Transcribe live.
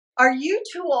Are you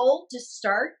too old to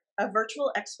start a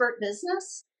virtual expert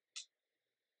business?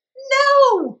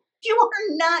 No, you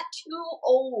are not too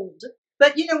old.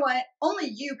 But you know what?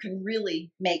 Only you can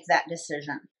really make that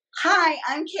decision. Hi,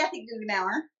 I'm Kathy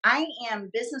Goughenour. I am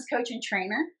business coach and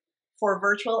trainer for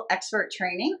virtual expert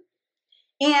training,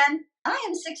 and I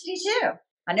am 62.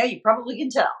 I know you probably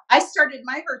can tell. I started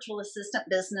my virtual assistant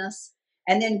business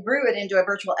and then grew it into a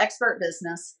virtual expert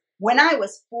business when I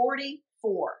was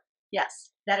 44. Yes,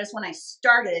 that is when I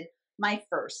started my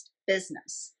first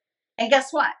business. And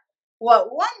guess what? What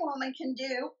one woman can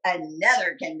do,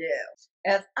 another can do.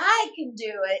 If I can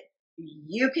do it,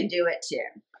 you can do it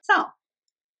too. So,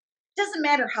 it doesn't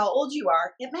matter how old you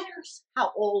are, it matters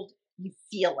how old you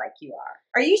feel like you are.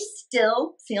 Are you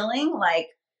still feeling like,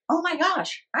 oh my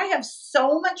gosh, I have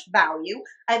so much value,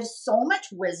 I have so much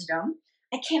wisdom,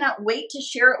 I cannot wait to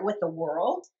share it with the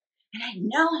world, and I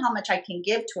know how much I can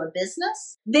give to a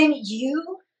business? Then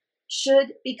you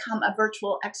should become a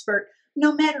virtual expert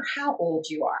no matter how old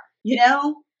you are. You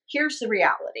know, here's the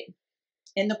reality.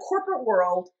 In the corporate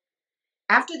world,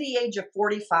 after the age of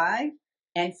 45,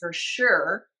 and for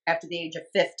sure after the age of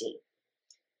 50,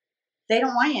 they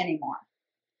don't want you anymore.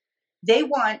 They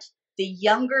want the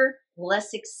younger, less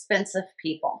expensive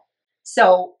people.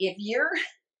 So if you're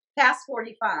past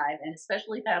 45 and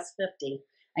especially past 50,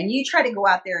 and you try to go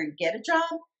out there and get a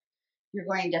job, you're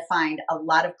going to find a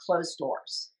lot of closed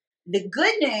doors. The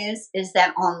good news is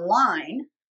that online,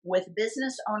 with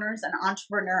business owners and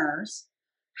entrepreneurs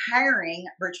hiring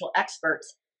virtual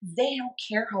experts, they don't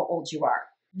care how old you are.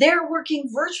 They're working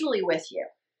virtually with you.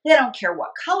 They don't care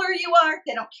what color you are.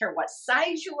 They don't care what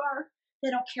size you are. They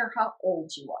don't care how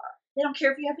old you are. They don't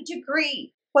care if you have a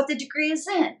degree, what the degree is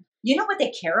in. You know what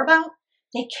they care about?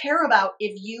 They care about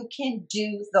if you can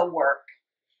do the work.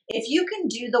 If you can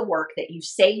do the work that you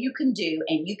say you can do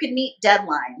and you can meet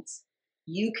deadlines,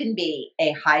 you can be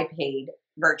a high-paid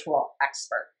virtual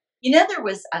expert. You know, there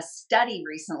was a study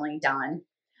recently done,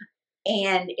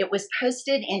 and it was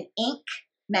posted in Inc.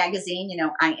 magazine,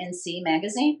 INC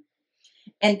magazine.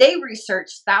 And they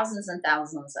researched thousands and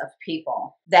thousands of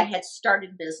people that had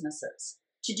started businesses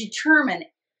to determine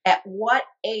at what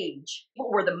age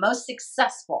people were the most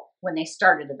successful when they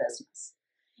started a business.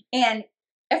 And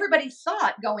everybody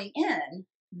thought going in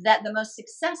that the most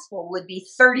successful would be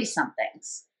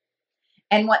 30-somethings.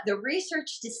 And what the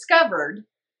research discovered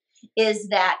is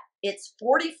that it's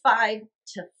 45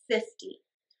 to 50.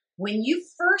 When you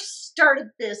first start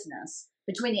a business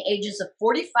between the ages of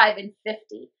 45 and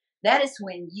 50, that is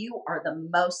when you are the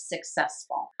most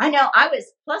successful. I know I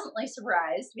was pleasantly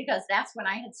surprised because that's when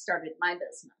I had started my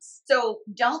business. So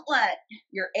don't let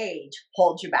your age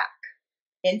hold you back.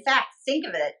 In fact, think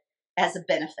of it as a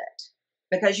benefit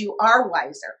because you are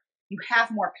wiser. You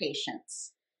have more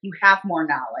patience. You have more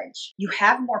knowledge. You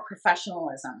have more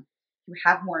professionalism. You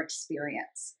have more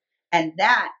experience. And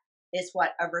that is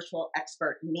what a virtual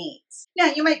expert needs.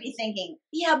 Now, you might be thinking,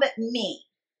 yeah, but me,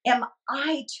 am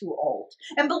I too old?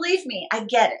 And believe me, I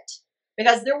get it.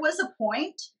 Because there was a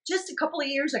point just a couple of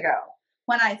years ago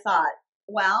when I thought,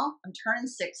 well, I'm turning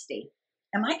 60.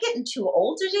 Am I getting too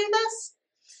old to do this?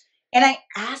 And I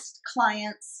asked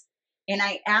clients and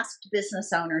I asked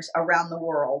business owners around the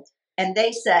world, and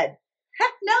they said,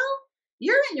 heck no,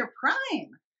 you're in your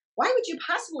prime. Why would you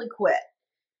possibly quit?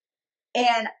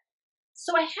 And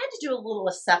so I had to do a little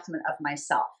assessment of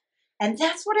myself. And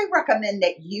that's what I recommend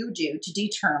that you do to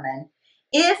determine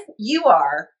if you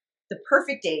are the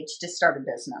perfect age to start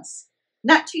a business.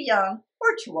 Not too young or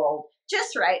too old,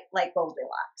 just right, like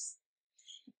Goldilocks.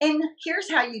 And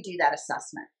here's how you do that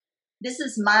assessment. This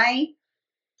is my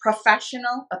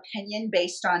professional opinion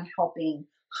based on helping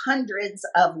hundreds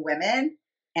of women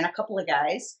and a couple of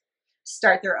guys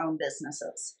start their own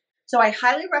businesses. So I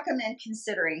highly recommend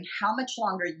considering how much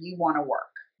longer you want to work.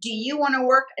 Do you want to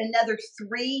work another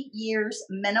 3 years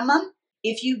minimum?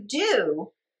 If you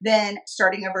do, then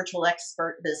starting a virtual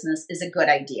expert business is a good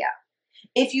idea.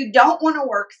 If you don't want to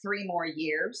work 3 more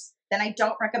years, then I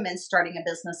don't recommend starting a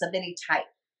business of any type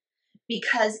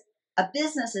because a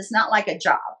business is not like a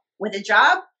job. With a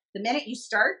job, the minute you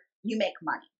start, you make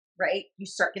money, right? You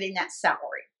start getting that salary.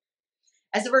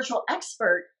 As a virtual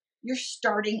expert, you're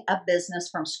starting a business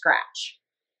from scratch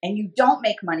and you don't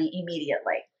make money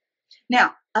immediately.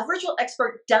 Now, a virtual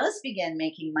expert does begin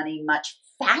making money much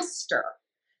faster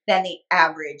than the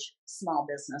average small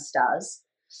business does,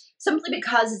 simply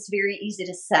because it's very easy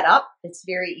to set up. It's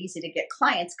very easy to get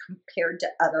clients compared to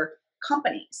other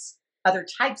companies, other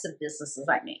types of businesses,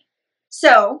 I mean.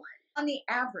 So on the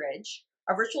average,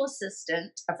 a virtual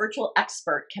assistant, a virtual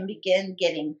expert can begin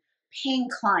getting paying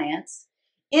clients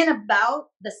in about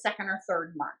the second or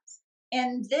third month.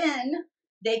 And then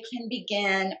they can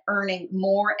begin earning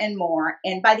more and more.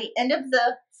 And by the end of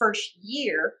the first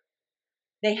year,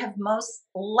 they have most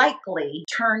likely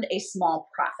turned a small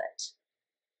profit,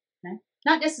 okay?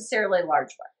 Not necessarily a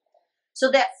large one. So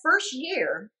that first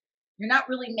year, you're not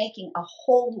really making a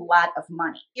whole lot of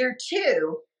money. Year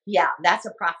two, yeah, that's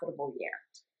a profitable year.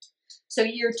 So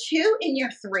year 2 and year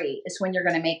 3 is when you're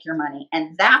going to make your money.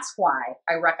 And that's why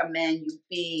I recommend you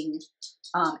being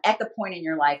at the point in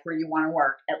your life where you want to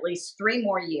work at least 3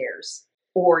 more years,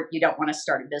 or you don't want to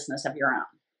start a business of your own.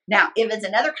 Now, if it's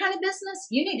another kind of business,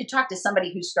 you need to talk to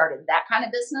somebody who started that kind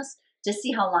of business to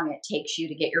see how long it takes you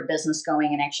to get your business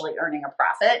going and actually earning a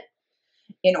profit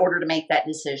in order to make that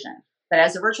decision. But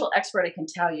as a virtual expert, I can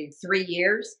tell you 3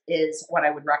 years is what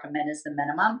I would recommend as the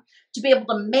minimum to be able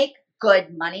to make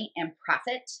good money and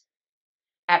profit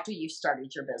after you've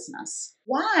started your business.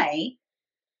 Why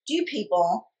do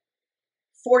people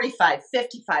 45,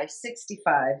 55,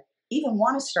 65 even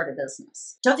want to start a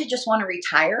business? Don't they just want to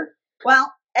retire?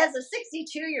 Well, as a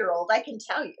 62-year-old, I can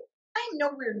tell you, I am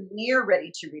nowhere near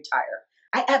ready to retire.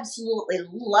 I absolutely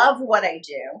love what I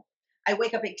do. I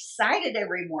wake up excited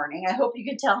every morning. I hope you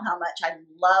can tell how much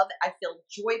I feel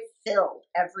joy-filled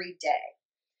every day.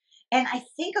 And I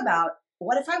think about,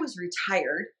 what if I was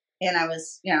retired and I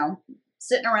was,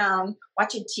 sitting around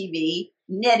watching TV,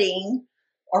 knitting,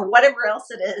 or whatever else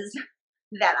it is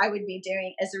that I would be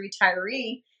doing as a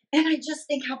retiree. And I just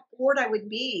think how bored I would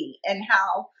be and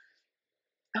how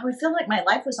I would feel like my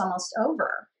life was almost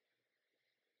over.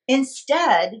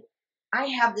 Instead, I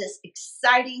have this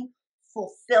exciting,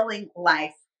 fulfilling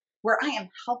life where I am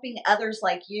helping others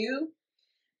like you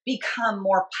become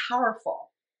more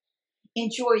powerful,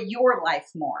 enjoy your life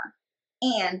more,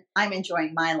 and I'm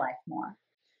enjoying my life more.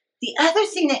 The other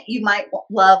thing that you might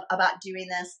love about doing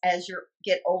this as you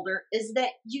get older is that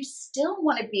you still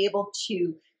want to be able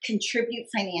to contribute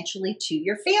financially to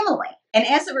your family. And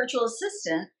as a virtual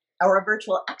assistant or a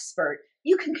virtual expert,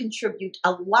 you can contribute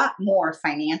a lot more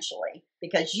financially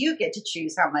because you get to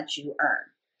choose how much you earn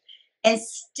and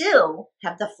still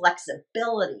have the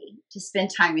flexibility to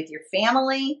spend time with your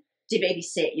family, to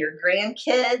babysit your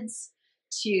grandkids,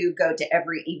 to go to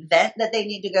every event that they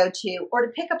need to go to, or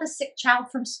to pick up a sick child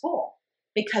from school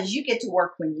because you get to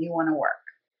work when you want to work.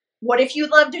 What if you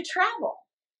love to travel?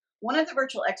 One of the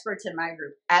virtual experts in my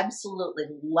group absolutely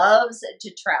loves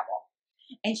to travel,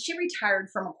 and she retired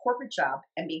from a corporate job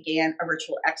and began a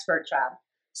virtual expert job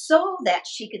so that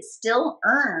she could still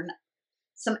earn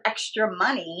some extra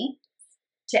money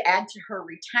to add to her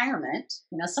retirement.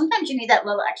 Sometimes you need that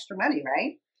little extra money,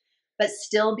 right? But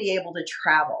still be able to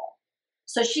travel.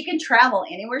 So she can travel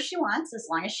anywhere she wants as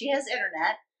long as she has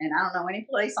internet. And I don't know any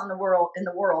place in the world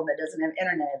that doesn't have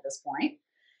internet at this point,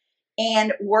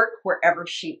 and work wherever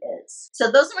she is.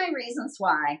 So those are my reasons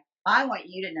why I want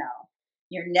you to know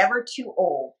you're never too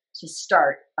old to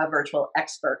start a virtual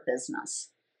expert business.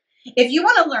 If you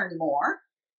want to learn more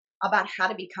about how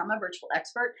to become a virtual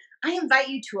expert, I invite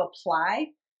you to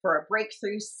apply for a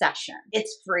breakthrough session.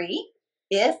 It's free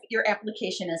if your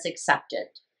application is accepted.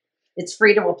 It's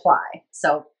free to apply,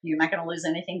 so you're not going to lose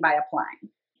anything by applying.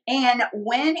 And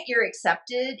when you're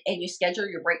accepted and you schedule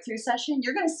your breakthrough session,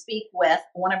 you're going to speak with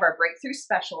one of our breakthrough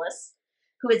specialists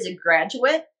who is a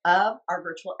graduate of our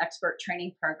virtual expert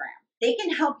training program. They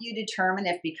can help you determine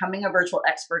if becoming a virtual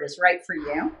expert is right for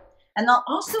you, and they'll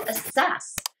also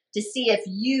assess to see if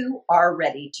you are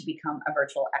ready to become a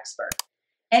virtual expert.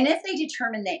 And if they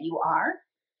determine that you are,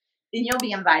 then you'll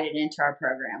be invited into our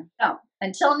program. So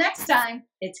until next time,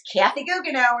 it's Kathy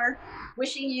Goughenour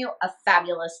wishing you a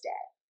fabulous day.